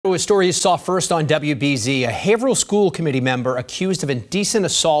A story you saw first on WBZ. A Haverhill school committee member accused of indecent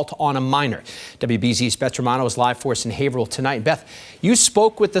assault on a minor. WBZ's Beth Germano is live for us in Haverhill tonight. Beth, you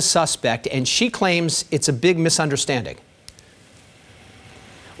spoke with the suspect, and she claims it's a big misunderstanding.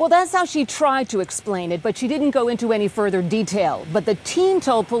 Well, that's how she tried to explain it, but she didn't go into any further detail. But the teen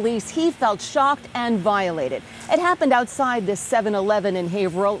told police he felt shocked and violated. It happened outside this 7-Eleven in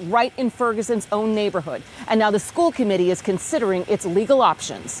Haverhill, right in Ferguson's own neighborhood. And now the school committee is considering its legal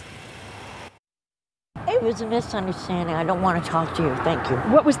options. It was a misunderstanding. I don't want to talk to you. Thank you.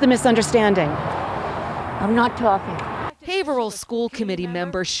 What was the misunderstanding? I'm not talking. Haverhill school committee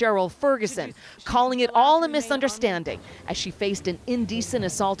member Cheryl Ferguson calling it all a misunderstanding as she faced an indecent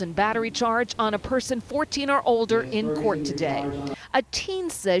assault and battery charge on a person 14 or older in court today. A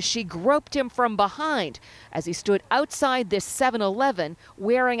teen says she groped him from behind as he stood outside this 7-Eleven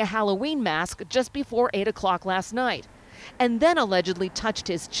wearing a Halloween mask just before 8 o'clock last night, and then allegedly touched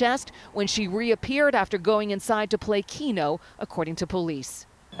his chest when she reappeared after going inside to play Keno, according to police.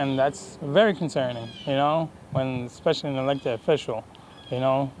 And that's very concerning, when especially an elected official,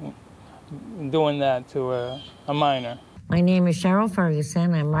 doing that to a minor. My name is Cheryl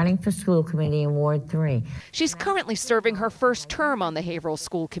Ferguson. I'm running for school committee in Ward 3. She's currently serving her first term on the Haverhill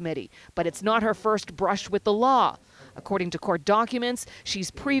School Committee, but it's not her first brush with the law. According to court documents, she's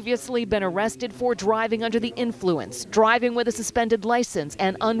previously been arrested for driving under the influence, driving with a suspended license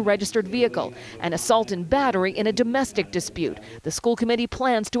and unregistered vehicle, and assault and battery in a domestic dispute. The school committee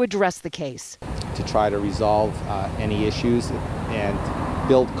plans to address the case. To try to resolve any issues and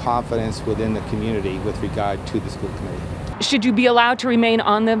build confidence within the community with regard to the school committee. Should you be allowed to remain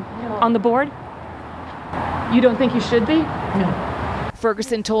on the board? You don't think you should be? No.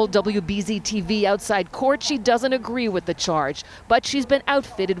 Ferguson told WBZ-TV outside court she doesn't agree with the charge, but she's been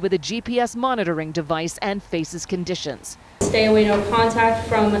outfitted with a GPS monitoring device and faces conditions. Stay away, no contact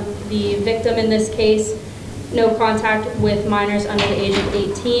from the victim in this case, no contact with minors under the age of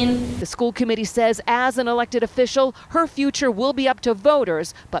 18. The school committee says as an elected official, her future will be up to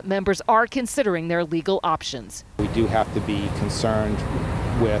voters, but members are considering their legal options. We do have to be concerned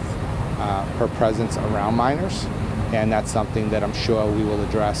with her presence around minors, and that's something that I'm sure we will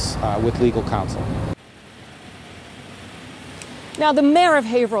address with legal counsel. Now, the mayor of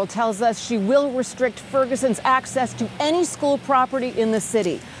Haverhill tells us she will restrict Ferguson's access to any school property in the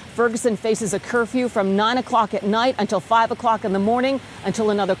city. Ferguson faces a curfew from 9 o'clock at night until 5 o'clock in the morning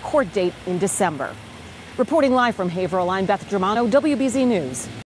until another court date in December. Reporting live from Haverhill, I'm Beth Germano, WBZ News.